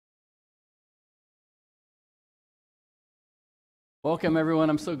Welcome,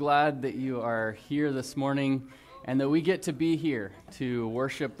 everyone. I'm so glad that you are here this morning and that we get to be here to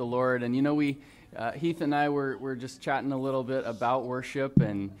worship the Lord. And Heath and I were just chatting a little bit about worship,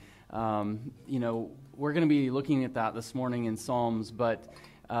 and we're going to be looking at that this morning in Psalms. But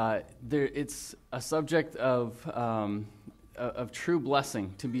it's a subject of true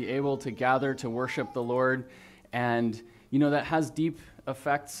blessing to be able to gather to worship the Lord, and that has deep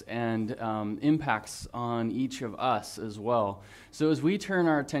effects and impacts on each of us as well. So as we turn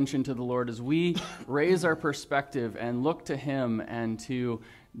our attention to the Lord, as we raise our perspective and look to Him and to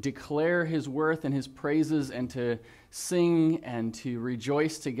declare His worth and His praises and to sing and to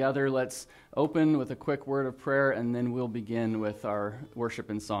rejoice together, let's open with a quick word of prayer, and then we'll begin with our worship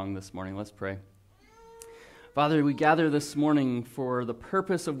and song this morning. Let's pray. Father, we gather this morning for the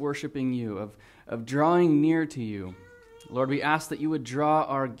purpose of worshiping You, of drawing near to You. Lord, we ask that You would draw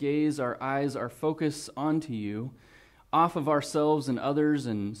our gaze, our eyes, our focus onto You, off of ourselves and others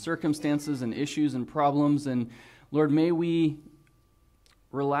and circumstances and issues and problems. And Lord, may we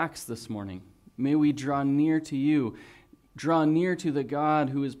relax this morning. May we draw near to You, draw near to the God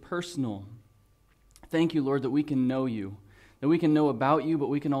who is personal. Thank You, Lord, that we can know You, that we can know about You, but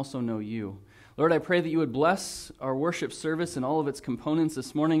we can also know You. Lord, I pray that You would bless our worship service and all of its components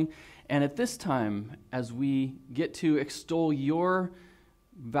this morning. And at this time, as we get to extol Your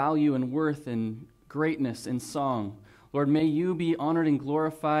value and worth and greatness in song, Lord, may You be honored and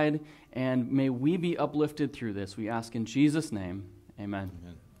glorified, and may we be uplifted through this. We ask in Jesus' name, amen.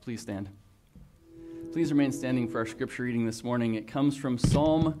 Amen. Please stand. Please remain standing for our scripture reading this morning. It comes from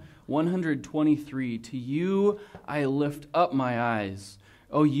Psalm 123. To You I lift up my eyes,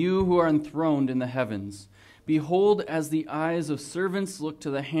 O You who are enthroned in the heavens. Behold, as the eyes of servants look to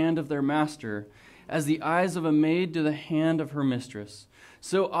the hand of their master, as the eyes of a maid to the hand of her mistress,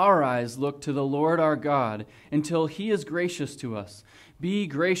 so our eyes look to the Lord our God, until He is gracious to us. Be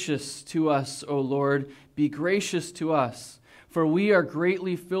gracious to us, O Lord, be gracious to us, for we are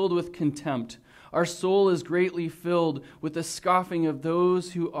greatly filled with contempt. Our soul is greatly filled with the scoffing of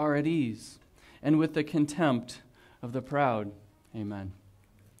those who are at ease, and with the contempt of the proud. Amen.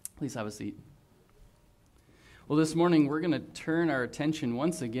 Please have a seat. Well, this morning we're going to turn our attention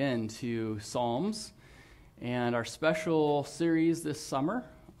once again to Psalms and our special series this summer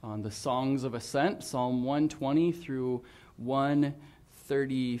on the Songs of Ascent, Psalm 120 through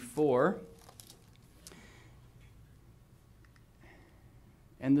 134.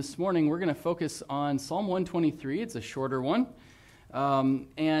 And this morning we're going to focus on Psalm 123. It's a shorter one.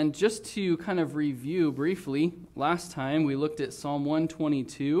 And just to kind of review briefly, last time we looked at Psalm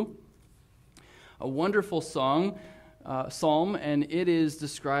 122. A wonderful psalm, and it is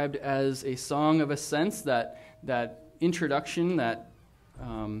described as a song of ascents. That introduction, that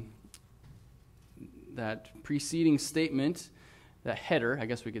preceding statement, that header, I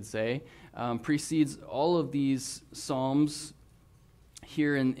guess we could say, precedes all of these psalms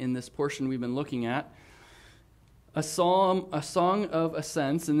here in this portion we've been looking at. A song of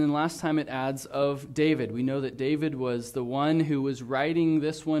ascents, and then last time it adds of David. We know that David was the one who was writing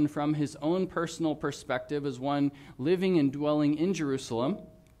this one from his own personal perspective as one living and dwelling in Jerusalem.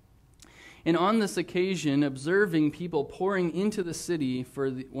 And on this occasion, observing people pouring into the city for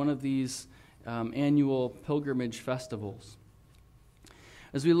one of these annual pilgrimage festivals.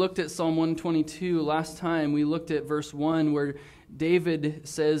 As we looked at Psalm 122 last time, we looked at verse 1 where David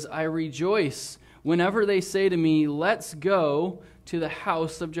says, I rejoice whenever they say to me, let's go to the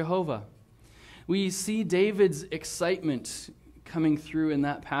house of Jehovah. We see David's excitement coming through in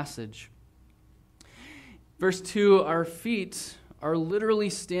that passage. Verse 2, our feet are literally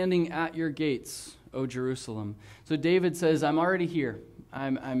standing at your gates, O Jerusalem. So David says, I'm already here.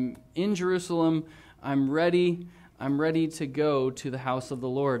 I'm in Jerusalem. I'm ready to go to the house of the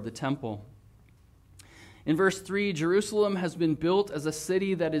Lord, the temple. In verse 3, Jerusalem has been built as a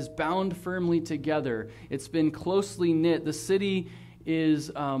city that is bound firmly together. It's been closely knit. The city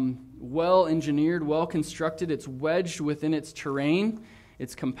is well engineered, well constructed. It's wedged within its terrain.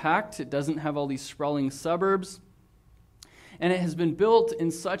 It's compact. It doesn't have all these sprawling suburbs. And it has been built in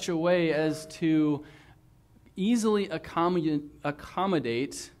such a way as to easily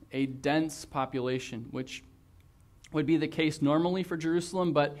accommodate a dense population, which would be the case normally for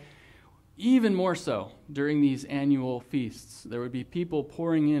Jerusalem, but even more so during these annual feasts. There would be people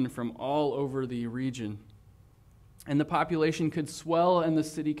pouring in from all over the region. And the population could swell and the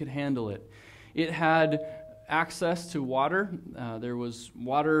city could handle it. It had access to water. There was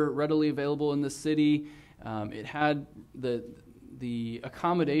water readily available in the city. It had the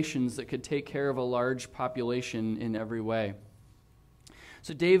accommodations that could take care of a large population in every way.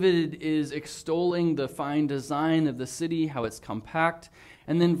 So David is extolling the fine design of the city, how it's compact.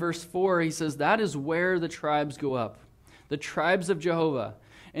 And then verse 4, he says, that is where the tribes go up, the tribes of Jehovah,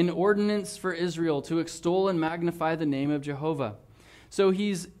 an ordinance for Israel to extol and magnify the name of Jehovah. So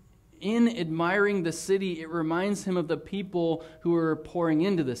he's in admiring the city, it reminds him of the people who are pouring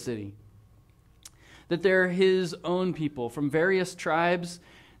into the city. That they're his own people from various tribes,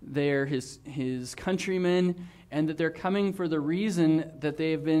 they're his countrymen, and that they're coming for the reason that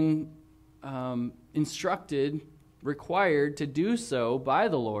they've been instructed, required to do so by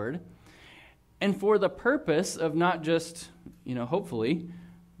the Lord, and for the purpose of not just, hopefully,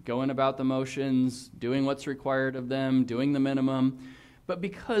 going about the motions, doing what's required of them, doing the minimum, but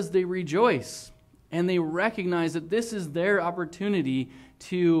because they rejoice and they recognize that this is their opportunity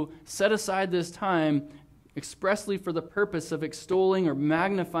to set aside this time expressly for the purpose of extolling or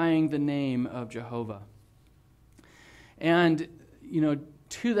magnifying the name of Jehovah. And,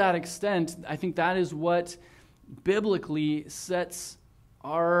 to that extent, I think that is what biblically sets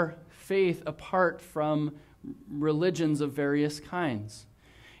our faith apart from religions of various kinds,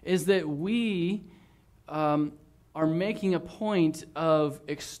 is that we are making a point of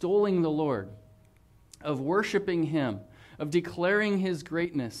extolling the Lord, of worshiping Him, of declaring His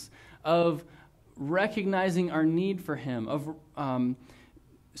greatness, of recognizing our need for Him, of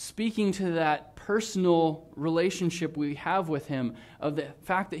speaking to that personal relationship we have with Him, of the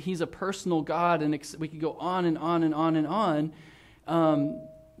fact that He's a personal God, and we could go on and on and on and on.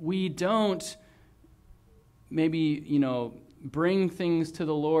 We don't maybe, bring things to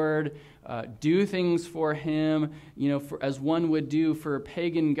the Lord, do things for Him, as one would do for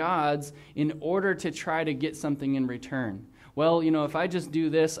pagan gods, in order to try to get something in return. Well, if I just do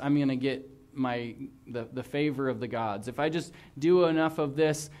this, I'm going to get the favor of the gods. If I just do enough of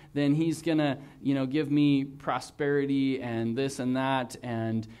this, then He's going to, give me prosperity and this and that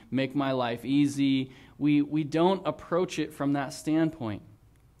and make my life easy. We don't approach it from that standpoint.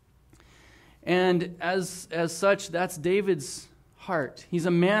 And as such, that's David's heart. He's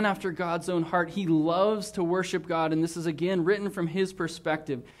a man after God's own heart. He loves to worship God, and this is again written from his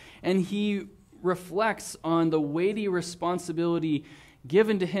perspective. And he reflects on the weighty responsibility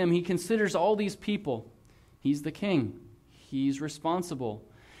given to him. He considers all these people. He's the king. He's responsible.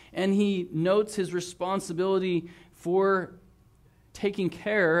 And he notes his responsibility for taking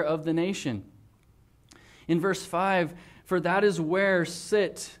care of the nation. In verse 5, for that is where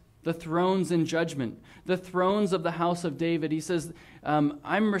sit the thrones in judgment, the thrones of the house of David. He says,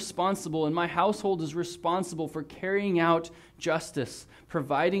 I'm responsible, and my household is responsible for carrying out justice,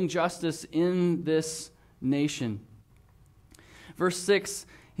 providing justice in this nation. Verse 6,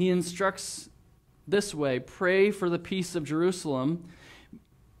 he instructs this way, pray for the peace of Jerusalem.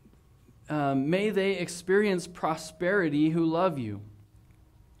 May they experience prosperity who love you.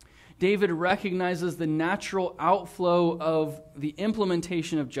 David recognizes the natural outflow of the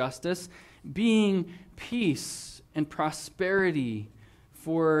implementation of justice being peace and prosperity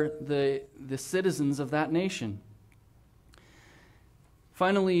for the citizens of that nation.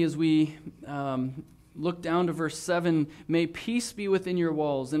 Finally, as we look down to verse 7, may peace be within your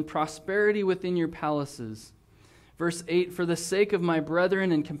walls and prosperity within your palaces. Verse 8, for the sake of my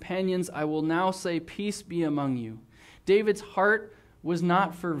brethren and companions, I will now say peace be among you. David's heart was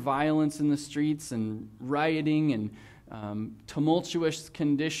not for violence in the streets and rioting and tumultuous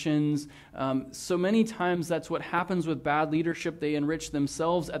conditions. So many times that's what happens with bad leadership. They enrich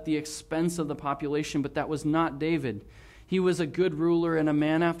themselves at the expense of the population, but that was not David. He was a good ruler and a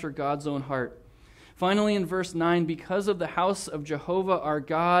man after God's own heart. Finally, in verse 9, because of the house of Jehovah our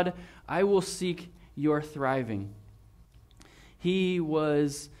God, I will seek your thriving. He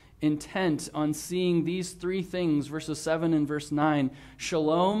was intent on seeing these three things, verses 7 and verse 9.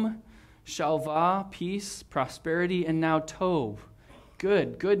 Shalom, shalva, peace, prosperity, and now tov,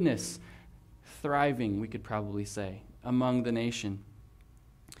 goodness, thriving, we could probably say, among the nation.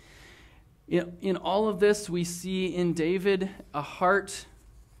 In all of this, we see in David a heart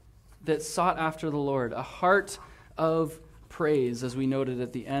that sought after the Lord, a heart of praise, as we noted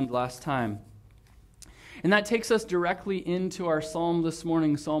at the end last time. And that takes us directly into our psalm this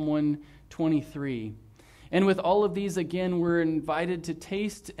morning, Psalm 123. And with all of these, again, we're invited to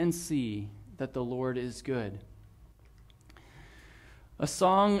taste and see that the Lord is good. A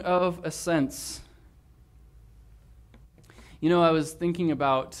song of ascents. I was thinking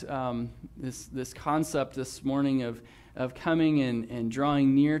about this concept this morning of coming and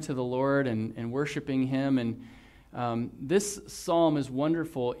drawing near to the Lord and worshiping Him. And this psalm is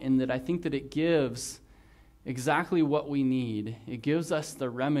wonderful in that I think that it gives exactly what we need. It gives us the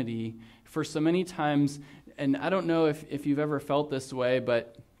remedy for so many times and I don't know if you've ever felt this way,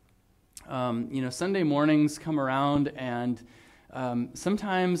 but Sunday mornings come around, and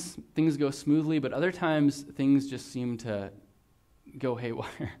sometimes things go smoothly, but other times things just seem to go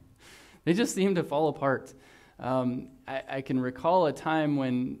haywire. They just seem to fall apart. I can recall a time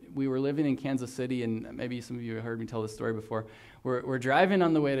when we were living in Kansas City, and maybe some of you have heard me tell this story before. We're driving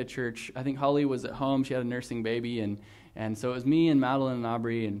on the way to church. I think Holly was at home. She had a nursing baby, and so it was me and Madeline and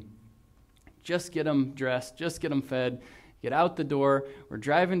Aubrey, and just get them dressed, just get them fed, get out the door. We're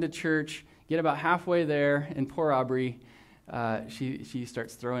driving to church, get about halfway there, and poor Aubrey, she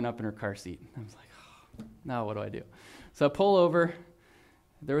starts throwing up in her car seat. I was like, oh, now what do I do? So I pull over.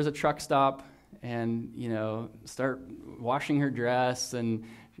 There was a truck stop, and, start washing her dress, and,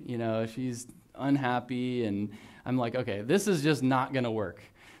 she's unhappy, and I'm like, okay, this is just not going to work.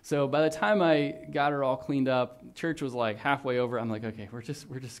 So by the time I got her all cleaned up, church was like halfway over. I'm like, okay, we're just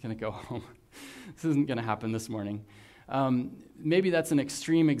going to go home. This isn't going to happen this morning. Maybe that's an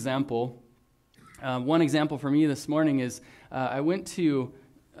extreme example. One example for me this morning is I went to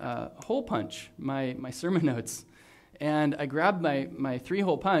Hole Punch, my sermon notes, and I grabbed my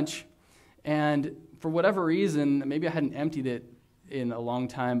 3-hole punch, and for whatever reason, maybe I hadn't emptied it in a long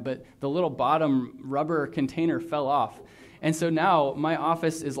time, but the little bottom rubber container fell off. And so now my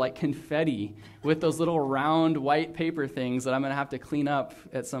office is like confetti with those little round white paper things that I'm going to have to clean up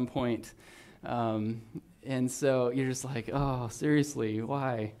at some point. And so you're just like, oh, seriously,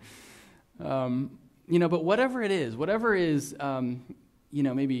 why? But whatever it is,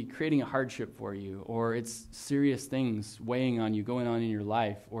 maybe creating a hardship for you, or it's serious things weighing on you, going on in your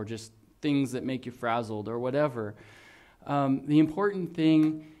life, or just things that make you frazzled, or whatever. The important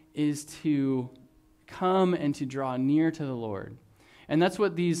thing is to come and to draw near to the Lord. And that's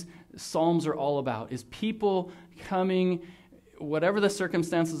what these Psalms are all about, is people coming, whatever the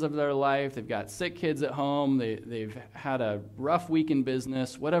circumstances of their life, they've got sick kids at home, they've had a rough week in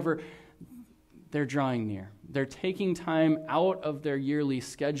business, whatever, they're drawing near. They're taking time out of their yearly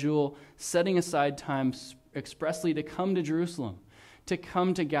schedule, setting aside time expressly to come to Jerusalem, to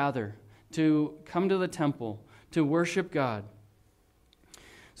come to gather, to come to the temple, to worship God.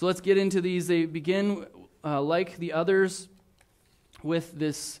 So let's get into these. They begin, like the others, with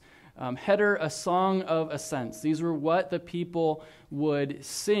this header, a song of ascents. These were what the people would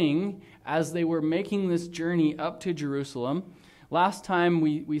sing as they were making this journey up to Jerusalem. Last time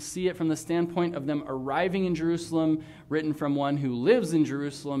we see it from the standpoint of them arriving in Jerusalem, written from one who lives in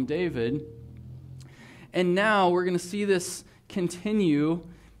Jerusalem, David. And now we're going to see this continue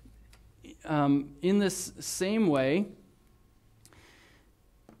in this same way,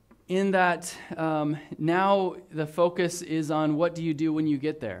 in that now the focus is on what do you do when you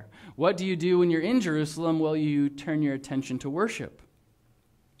get there? What do you do when you're in Jerusalem? Well, you turn your attention to worship.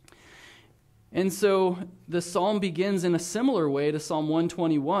 And so the psalm begins in a similar way to Psalm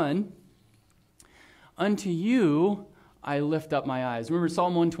 121. Unto you I lift up my eyes. Remember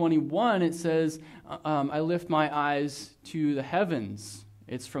Psalm 121, it says, I lift my eyes to the heavens.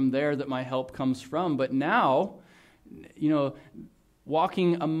 It's from there that my help comes from. But now,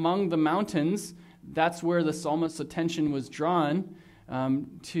 walking among the mountains, that's where the psalmist's attention was drawn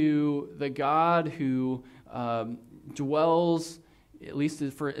to the God who dwells, at least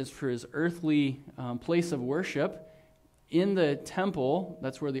for his earthly place of worship, in the temple.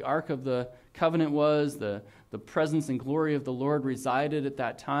 That's where the Ark of the Covenant was. The presence and glory of the Lord resided at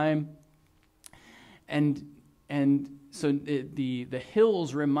that time. And so the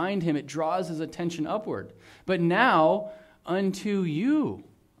hills remind him, it draws his attention upward. But now, unto you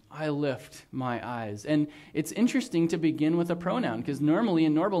I lift my eyes. And it's interesting to begin with a pronoun, because normally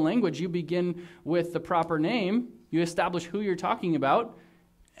in normal language you begin with the proper name, you establish who you're talking about,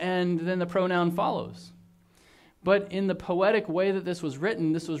 and then the pronoun follows. But in the poetic way that this was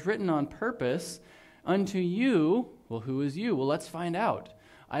written on purpose. Unto you, well, who is you? Well, let's find out.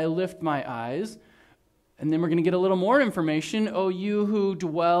 I lift my eyes, and then we're going to get a little more information. O you who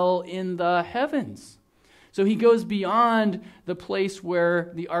dwell in the heavens. So he goes beyond the place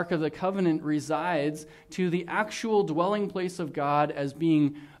where the Ark of the Covenant resides to the actual dwelling place of God as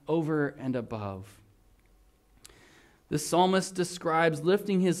being over and above. The psalmist describes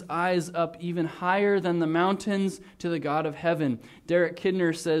lifting his eyes up even higher than the mountains to the God of heaven. Derek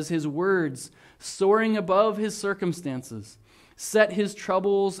Kidner says his words, soaring above his circumstances, set his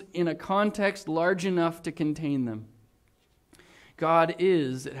troubles in a context large enough to contain them. God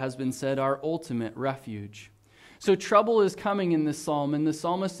is, it has been said, our ultimate refuge. So trouble is coming in this psalm, and the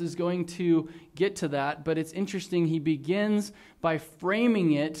psalmist is going to get to that, but it's interesting, he begins by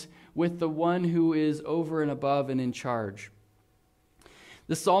framing it with the one who is over and above and in charge.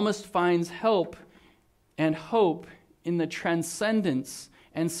 The psalmist finds help and hope in the transcendence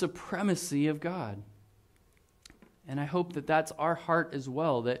and supremacy of God. And I hope that that's our heart as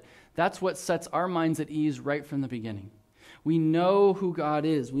well, that that's what sets our minds at ease right from the beginning. We know who God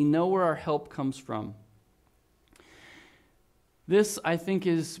is. We know where our help comes from. This, I think,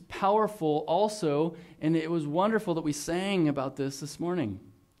 is powerful also, and it was wonderful that we sang about this morning.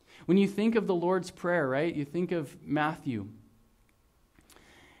 When you think of the Lord's Prayer, right, you think of Matthew.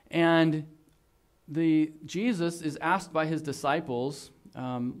 And Jesus is asked by his disciples,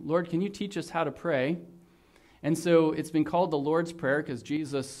 Lord, can you teach us how to pray? And so it's been called the Lord's Prayer because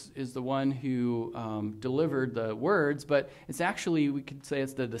Jesus is the one who delivered the words, but it's actually, we could say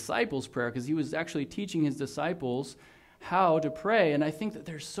it's the disciples' prayer because he was actually teaching his disciples how to pray. And I think that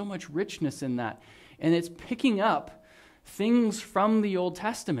there's so much richness in that. And it's picking up things from the Old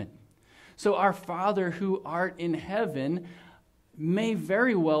Testament. So our Father who art in heaven may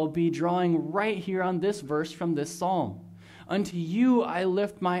very well be drawing right here on this verse from this psalm. Unto you I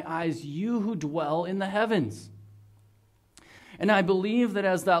lift my eyes, you who dwell in the heavens. And I believe that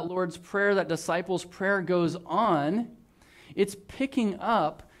as that Lord's Prayer, that disciples' prayer goes on, it's picking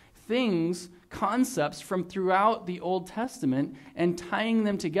up things, concepts from throughout the Old Testament and tying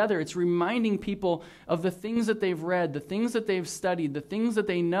them together. It's reminding people of the things that they've read, the things that they've studied, the things that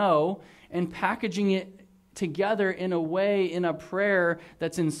they know, and packaging it together in a way, in a prayer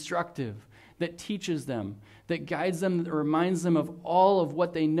that's instructive, that teaches them, that guides them, that reminds them of all of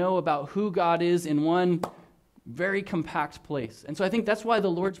what they know about who God is in one very compact place. And so I think that's why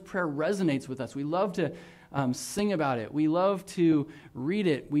the Lord's Prayer resonates with us. We love to sing about it. We love to read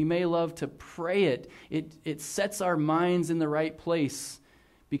it. We may love to pray it. It sets our minds in the right place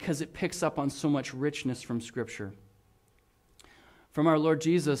because it picks up on so much richness from Scripture. From our Lord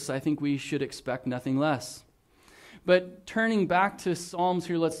Jesus, I think we should expect nothing less. But turning back to Psalms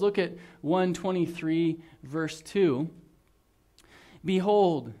here, let's look at 123, verse 2.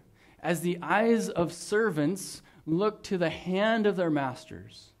 Behold, as the eyes of servants look to the hand of their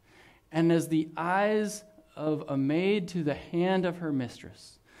masters, and as the eyes of a maid to the hand of her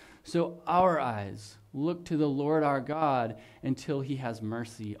mistress, so our eyes look to the Lord our God until he has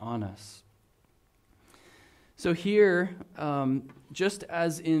mercy on us. So here, just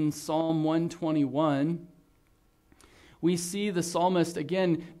as in Psalm 121, we see the psalmist,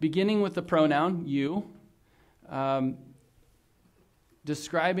 again, beginning with the pronoun, you,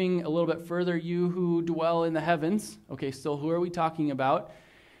 describing a little bit further, you who dwell in the heavens. Okay, so who are we talking about?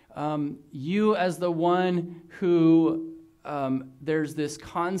 You as the one who, there's this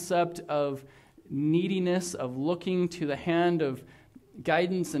concept of neediness, of looking to the hand of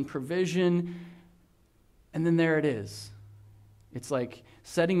guidance and provision, and then there it is. It's like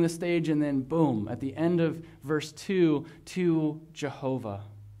setting the stage, and then boom, at the end of verse 2, to Jehovah,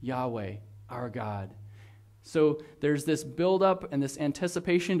 Yahweh, our God. So there's this build-up and this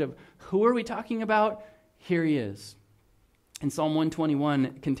anticipation of who are we talking about? Here he is. And Psalm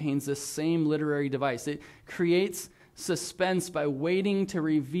 121 contains this same literary device. It creates suspense by waiting to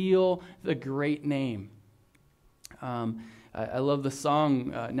reveal the great name. I love the song,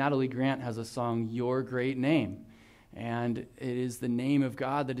 Natalie Grant has a song, Your Great Name. And it is the name of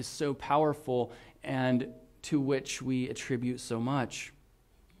God that is so powerful and to which we attribute so much.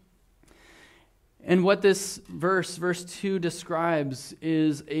 And what this verse 2 describes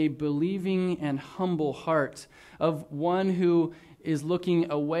is a believing and humble heart of one who is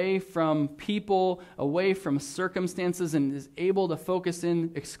looking away from people, away from circumstances, and is able to focus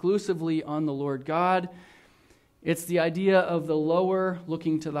in exclusively on the Lord God. It's the idea of the lower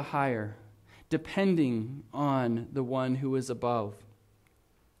looking to the higher, depending on the one who is above.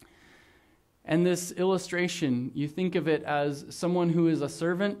 And this illustration, you think of it as someone who is a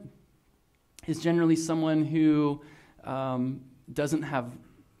servant, is generally someone who doesn't have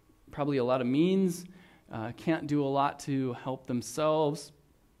probably a lot of means, can't do a lot to help themselves,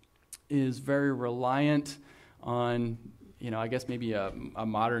 is very reliant on, I guess maybe a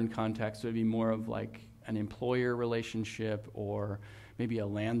modern context would be more of like an employer relationship or maybe a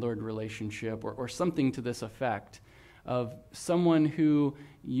landlord relationship or something to this effect of someone who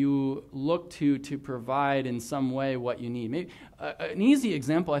you look to provide in some way what you need. Maybe an easy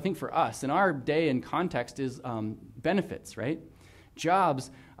example, I think, for us in our day and context is benefits, right? Jobs.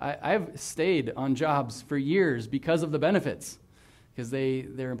 I've stayed on jobs for years because of the benefits, because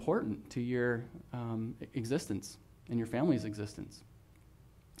they're important to your existence and your family's existence.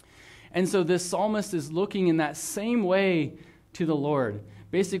 And so this psalmist is looking in that same way to the Lord,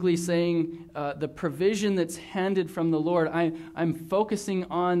 basically saying the provision that's handed from the Lord, I'm focusing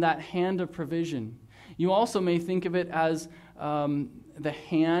on that hand of provision. You also may think of it as the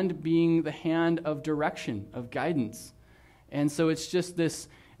hand being the hand of direction, of guidance. And so it's just this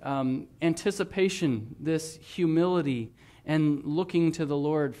anticipation, this humility, and looking to the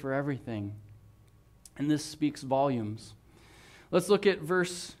Lord for everything. And this speaks volumes. Let's look at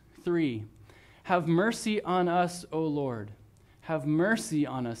verse 3. Have mercy on us, O Lord. Have mercy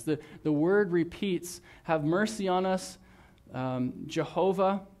on us. The word repeats, have mercy on us,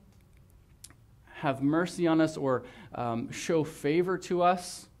 Jehovah. Have mercy on us, or show favor to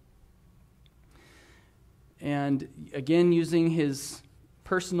us. And again, using his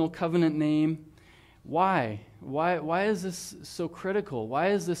personal covenant name. Why? Why is this so critical? Why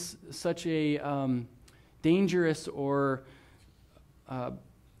is this such a dangerous or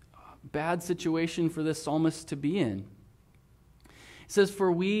bad situation for this psalmist to be in? It says,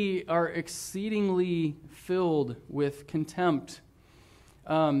 for we are exceedingly filled with contempt.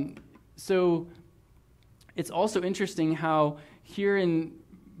 So it's also interesting how here in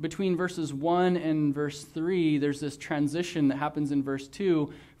between verses 1 and verse 3, there's this transition that happens in verse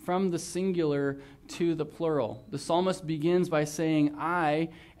 2 from the singular to the plural. The psalmist begins by saying I,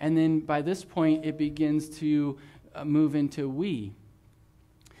 and then by this point it begins to move into we.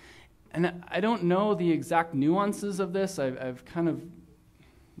 And I don't know the exact nuances of this. I've kind of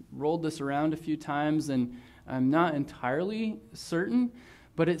rolled this around a few times, and I'm not entirely certain,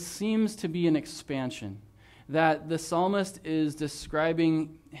 but it seems to be an expansion. That the psalmist is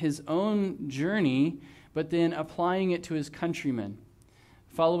describing his own journey, but then applying it to his countrymen,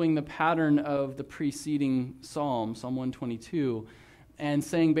 following the pattern of the preceding psalm, Psalm 122, and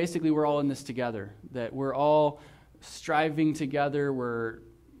saying basically we're all in this together, that we're all striving together, we're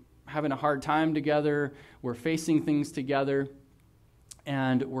having a hard time together, we're facing things together,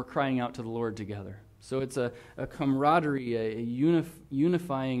 and we're crying out to the Lord together. So it's a camaraderie, a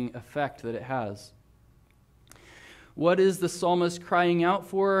unifying effect that it has. What is the psalmist crying out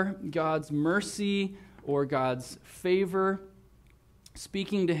for? God's mercy or God's favor,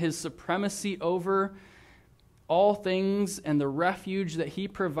 speaking to his supremacy over all things and the refuge that he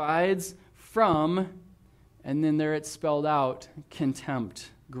provides from, and then there it's spelled out, contempt,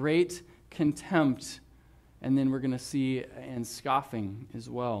 great contempt, and then we're going to see and scoffing as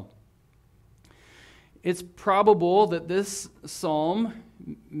well. It's probable that this psalm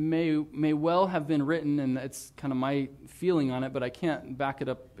may well have been written, and it's kind of my feeling on it, but I can't back it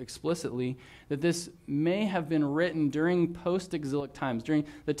up explicitly, that this may have been written during post-exilic times, during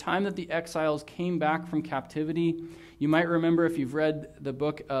the time that the exiles came back from captivity. You might remember, if you've read the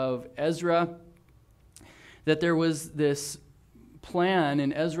book of Ezra, that there was this plan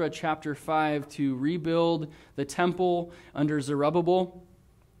in Ezra chapter 5 to rebuild the temple under Zerubbabel,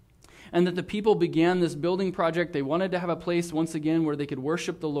 and that the people began this building project. They wanted to have a place once again where they could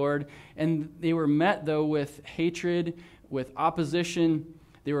worship the Lord, and they were met, though, with hatred, with opposition.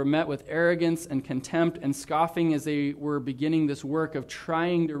 They were met with arrogance and contempt and scoffing as they were beginning this work of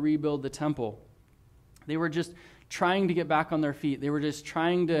trying to rebuild the temple. They were just trying to get back on their feet. They were just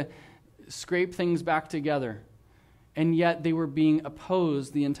trying to scrape things back together, and yet they were being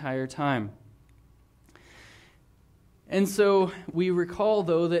opposed the entire time. And so we recall,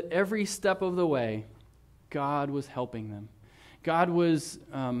 though, that every step of the way, God was helping them. God was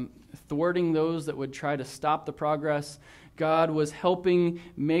thwarting those that would try to stop the progress. God was helping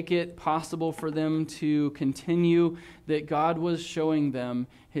make it possible for them to continue, that God was showing them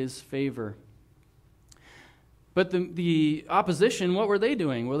his favor. But the opposition, what were they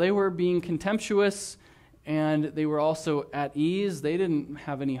doing? Well, they were being contemptuous, and they were also at ease. They didn't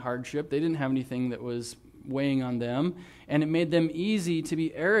have any hardship. They didn't have anything that was weighing on them, and it made them easy to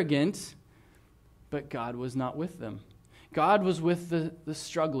be arrogant, but God was not with them. God was with the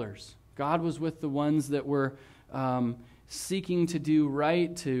strugglers. God was with the ones that were seeking to do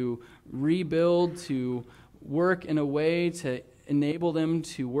right, to rebuild, to work in a way to enable them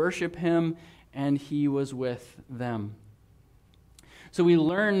to worship him, and he was with them. So we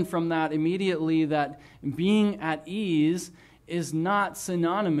learn from that immediately that being at ease is not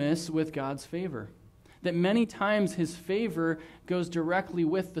synonymous with God's favor. That many times his favor goes directly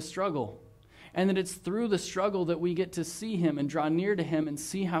with the struggle. And that it's through the struggle that we get to see him and draw near to him and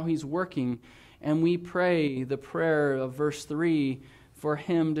see how he's working. And we pray the prayer of verse 3 for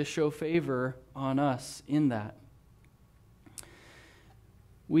him to show favor on us in that.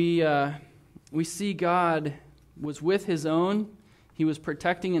 We see God was with his own. He was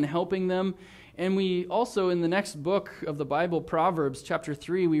protecting and helping them. And we also, in the next book of the Bible, Proverbs chapter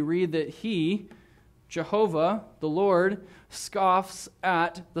 3, we read that he, Jehovah, the Lord, scoffs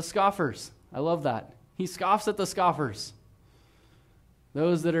at the scoffers. I love that. He scoffs at the scoffers.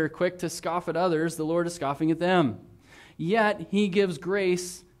 Those that are quick to scoff at others, the Lord is scoffing at them. yet he gives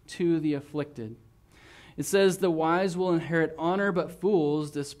grace to the afflicted. It says, the wise will inherit honor, but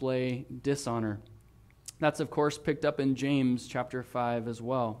fools display dishonor. That's, of course, picked up in James chapter 5 as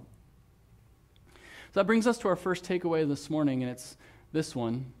well. So that brings us to our first takeaway this morning, and it's this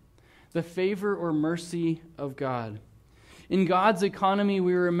one: the favor or mercy of God. In God's economy,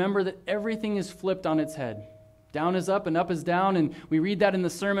 we remember that everything is flipped on its head. Down is up and up is down, and we read that in the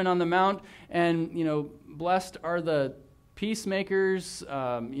Sermon on the Mount, and, blessed are the peacemakers,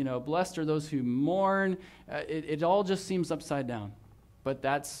 blessed are those who mourn. It all just seems upside down, but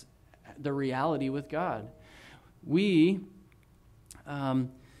that's the reality with God. We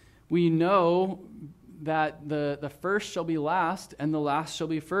know that the first shall be last and the last shall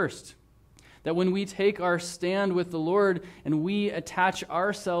be first. That when we take our stand with the Lord and we attach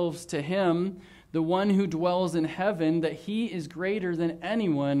ourselves to Him, the one who dwells in heaven, that He is greater than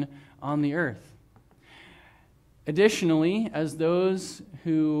anyone on the earth. Additionally, as those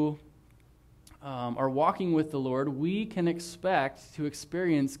who are walking with the Lord, we can expect to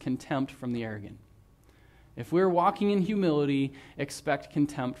experience contempt from the arrogant. If we're walking in humility, expect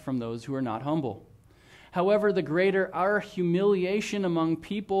contempt from those who are not humble. However, the greater our humiliation among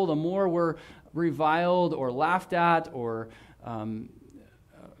people, the more we're reviled or laughed at or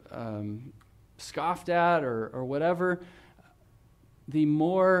scoffed at or whatever, the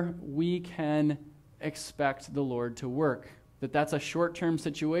more we can expect the Lord to work. That's a short-term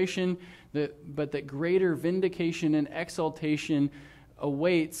situation, but that greater vindication and exaltation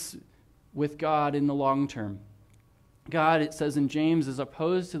awaits with God in the long term. God, it says in James, is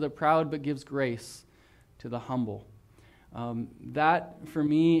opposed to the proud but gives grace to the humble. That, for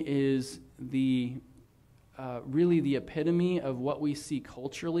me, is really the epitome of what we see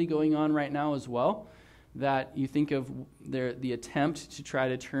culturally going on right now as well. That you think of the attempt to try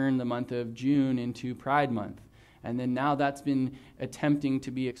to turn the month of June into Pride Month. And then now that's been attempting to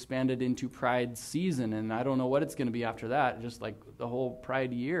be expanded into Pride season. And I don't know what it's going to be after that, just like the whole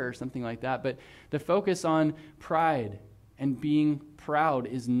Pride year or something like that. But the focus on pride and being proud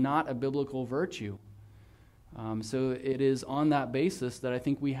is not a biblical virtue. So it is on that basis that I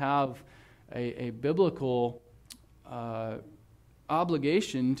think we have a biblical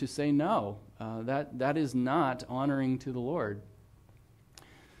obligation to say no. That is not honoring to the Lord.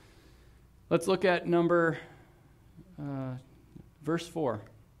 Let's look at verse 4.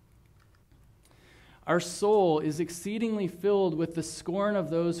 Our soul is exceedingly filled with the scorn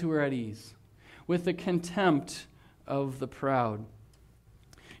of those who are at ease, with the contempt of the proud.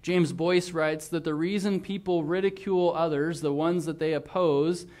 James Boyce writes that the reason people ridicule others, the ones that they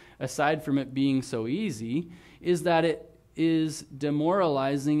oppose, aside from it being so easy, is that it is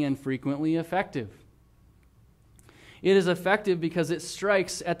demoralizing and frequently effective. It is effective because it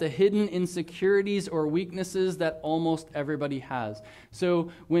strikes at the hidden insecurities or weaknesses that almost everybody has.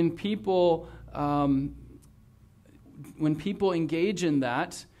 So when people engage in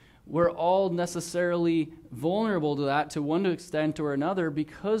that, we're all necessarily vulnerable to that to one extent or another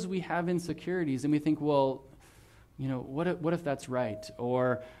because we have insecurities and we think, well, what if that's right?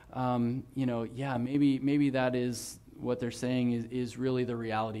 Or, maybe that is what they're saying is really the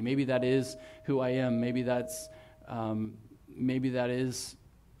reality. Maybe that is who I am. Maybe that is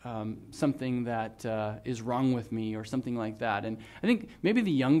something that is wrong with me or something like that. And I think maybe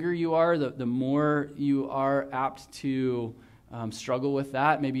the younger you are, the more you are apt to struggle with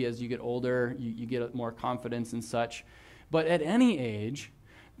that. Maybe as you get older, you get more confidence and such. But at any age,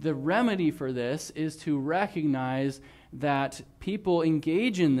 the remedy for this is to recognize that people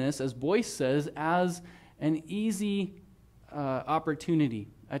engage in this, as Boyce says, as an easy opportunity,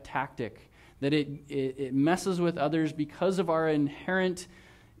 a tactic, that it messes with others because of our inherent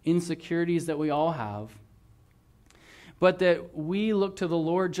insecurities that we all have, but that we look to the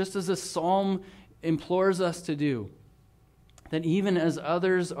Lord just as this psalm implores us to do, that even as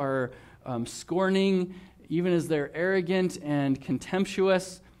others are scorning, even as they're arrogant and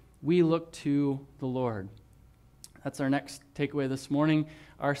contemptuous, we look to the Lord. That's our next takeaway this morning,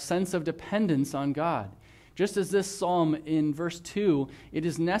 our sense of dependence on God. Just as this psalm in verse 2, it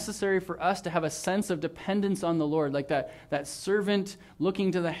is necessary for us to have a sense of dependence on the Lord, like that servant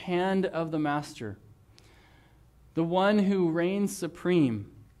looking to the hand of the master. The one who reigns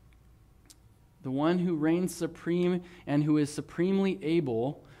supreme. The one who reigns supreme and who is supremely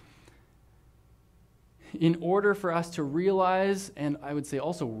able, in order for us to realize and I would say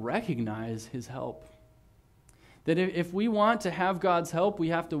also recognize His help. That if we want to have God's help, we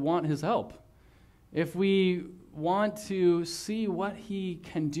have to want His help. If we want to see what He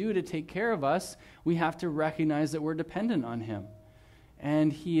can do to take care of us, we have to recognize that we're dependent on Him.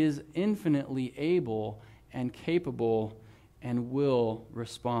 And He is infinitely able and capable and will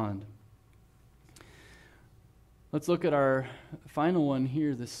respond. Let's look at our final one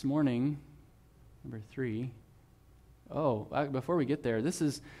here this morning, number 3. Oh, before we get there, this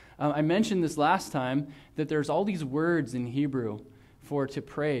is, I mentioned this last time, that there's all these words in Hebrew for to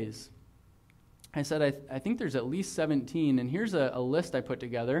praise. I said I think there's at least 17, and here's a list I put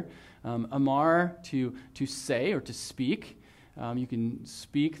together. Amar, to say or to speak. You can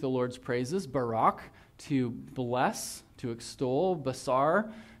speak the Lord's praises. Barak, to bless, to extol.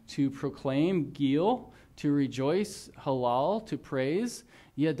 Basar, to proclaim. Gil, to rejoice. Halal, to praise.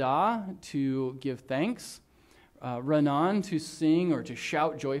 Yada, to give thanks. Ranan, to sing or to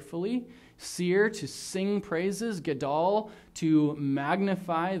shout joyfully. Seer, to sing praises. Gadal, to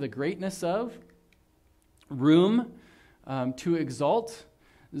magnify the greatness of. Room, to exalt.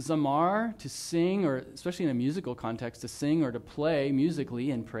 Zamar, to sing, or especially in a musical context, to sing or to play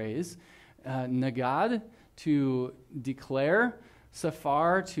musically in praise. Nagad, to declare.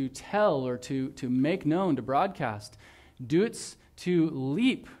 Safar, to tell or to make known, to broadcast. Dutz, to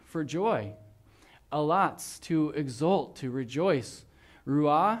leap for joy. Alatz, to exult, to rejoice.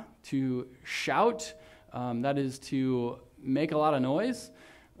 Ruah, to shout, that is to make a lot of noise.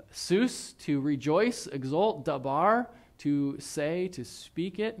 Sus, to rejoice, exult. Dabar, to say, to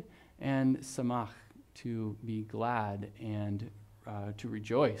speak it. And Samach, to be glad and to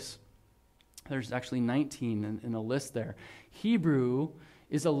rejoice. There's actually 19 in a list there. Hebrew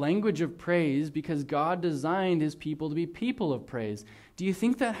is a language of praise because God designed his people to be people of praise. Do you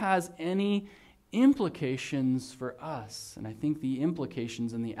think that has any implications for us? And I think the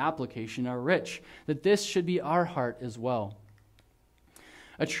implications and the application are rich, that this should be our heart as well.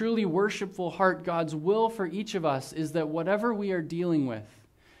 A truly worshipful heart, God's will for each of us is that whatever we are dealing with,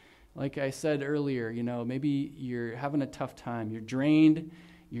 like I said earlier, maybe you're having a tough time, you're drained,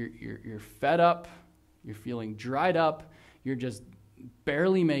 you're fed up, you're feeling dried up, you're just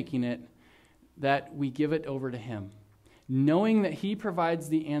barely making it, that we give it over to him, knowing that he provides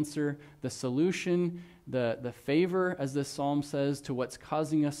the answer, the solution, the favor, as this psalm says, to what's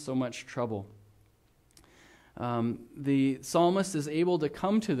causing us so much trouble. The psalmist is able to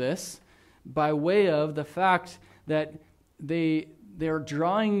come to this by way of the fact that they're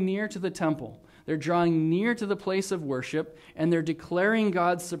drawing near to the temple. They're drawing near to the place of worship, and they're declaring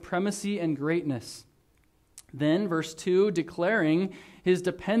God's supremacy and greatness. Then, verse 2, declaring his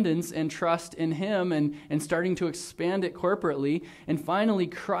dependence and trust in him and starting to expand it corporately. And finally,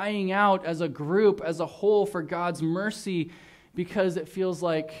 crying out as a group, as a whole, for God's mercy because it feels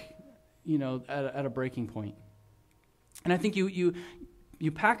like, at a breaking point. And I think you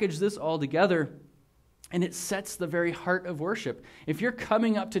package this all together, and it sets the very heart of worship. If you're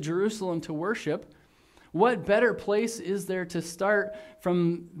coming up to Jerusalem to worship, what better place is there to start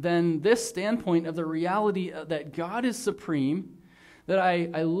from than this standpoint of the reality that God is supreme, that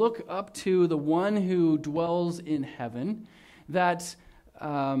I look up to the one who dwells in heaven, that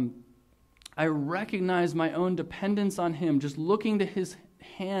I recognize my own dependence on him, just looking to his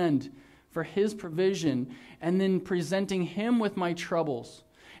hand for his provision, and then presenting him with my troubles.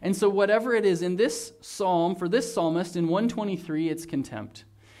 And so whatever it is in this psalm, for this psalmist in 123, it's contempt.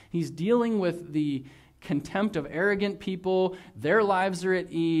 He's dealing with the contempt of arrogant people. Their lives are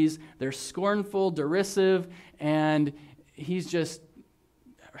at ease. They're scornful, derisive, and he's just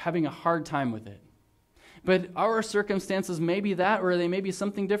having a hard time with it. But our circumstances may be that, or they may be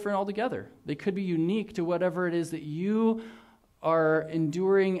something different altogether. They could be unique to whatever it is that you are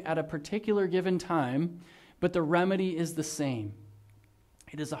enduring at a particular given time, but the remedy is the same.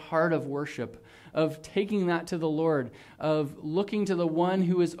 It is a heart of worship, of taking that to the Lord, of looking to the one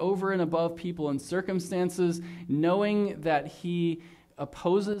who is over and above people and circumstances, knowing that he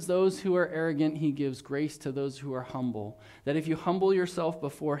opposes those who are arrogant, he gives grace to those who are humble. That if you humble yourself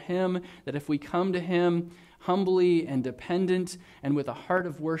before him, that if we come to him humbly and dependent and with a heart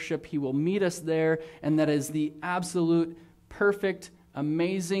of worship, he will meet us there, and that is the absolute perfect,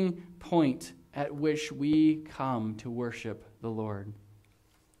 amazing point at which we come to worship the Lord.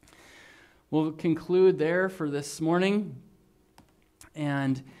 We'll conclude there for this morning.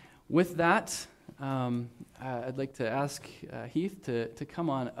 And with that, I'd like to ask Heath to come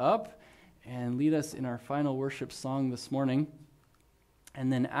on up and lead us in our final worship song this morning.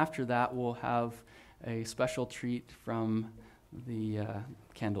 And then after that, we'll have a special treat from the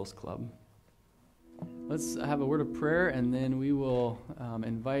Candles Club. Let's have a word of prayer, and then we will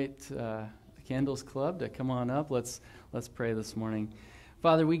invite the Candles Club to come on up. Let's pray this morning.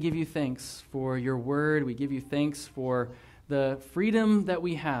 Father, we give you thanks for your word. We give you thanks for the freedom that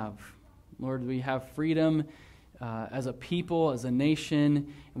we have. Lord, we have freedom as a people, as a nation.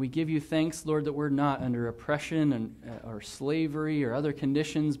 And we give you thanks, Lord, that we're not under oppression or slavery or other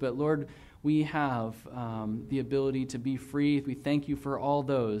conditions, but Lord, we have the ability to be free. We thank you for all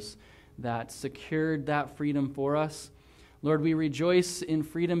those that secured that freedom for us. Lord, we rejoice in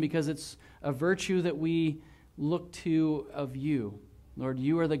freedom because it's a virtue that we look to of you. Lord,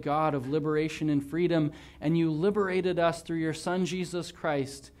 you are the God of liberation and freedom, and you liberated us through your Son, Jesus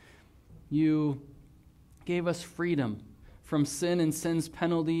Christ. You gave us freedom from sin and sin's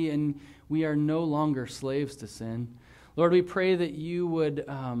penalty, and we are no longer slaves to sin. Lord, we pray that you would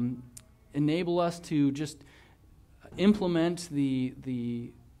enable us to just implement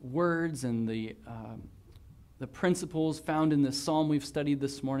the words and the principles found in this psalm we've studied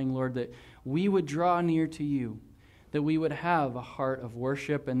this morning, Lord, that we would draw near to you, that we would have a heart of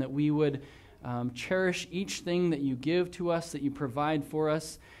worship, and that we would cherish each thing that you give to us, that you provide for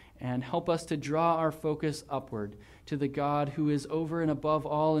us, and help us to draw our focus upward to the God who is over and above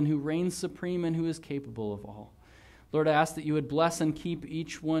all and who reigns supreme and who is capable of all. Lord, I ask that you would bless and keep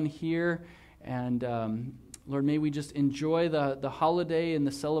each one here, and Lord, may we just enjoy the holiday and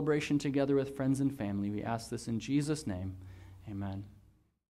the celebration together with friends and family. We ask this in Jesus' name. Amen.